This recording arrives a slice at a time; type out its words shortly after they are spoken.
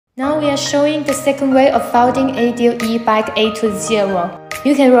Now we are showing the second way of folding ideal e-bike A20.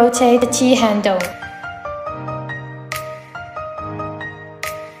 You can rotate the T-handle.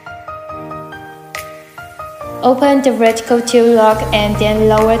 Open the vertical tilt lock and then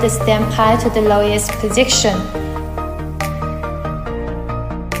lower the stand pile to the lowest position.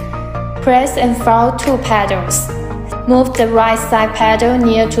 Press and fold two pedals. Move the right side pedal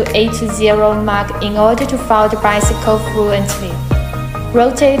near to A20 mark in order to fold the bicycle fluently.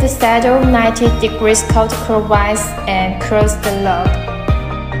 Rotate the saddle 90 degrees counterclockwise and close the lock.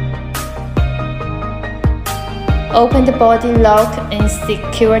 Open the body lock and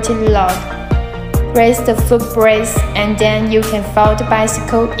security lock. Raise the foot brace and then you can fold the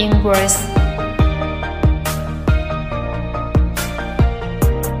bicycle inwards.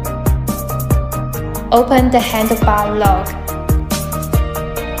 Open the handlebar lock.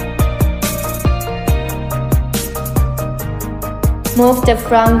 Move the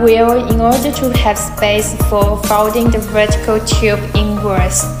front wheel in order to have space for folding the vertical tube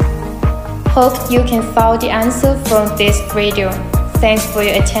inwards. Hope you can find the answer from this video. Thanks for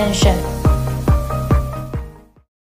your attention.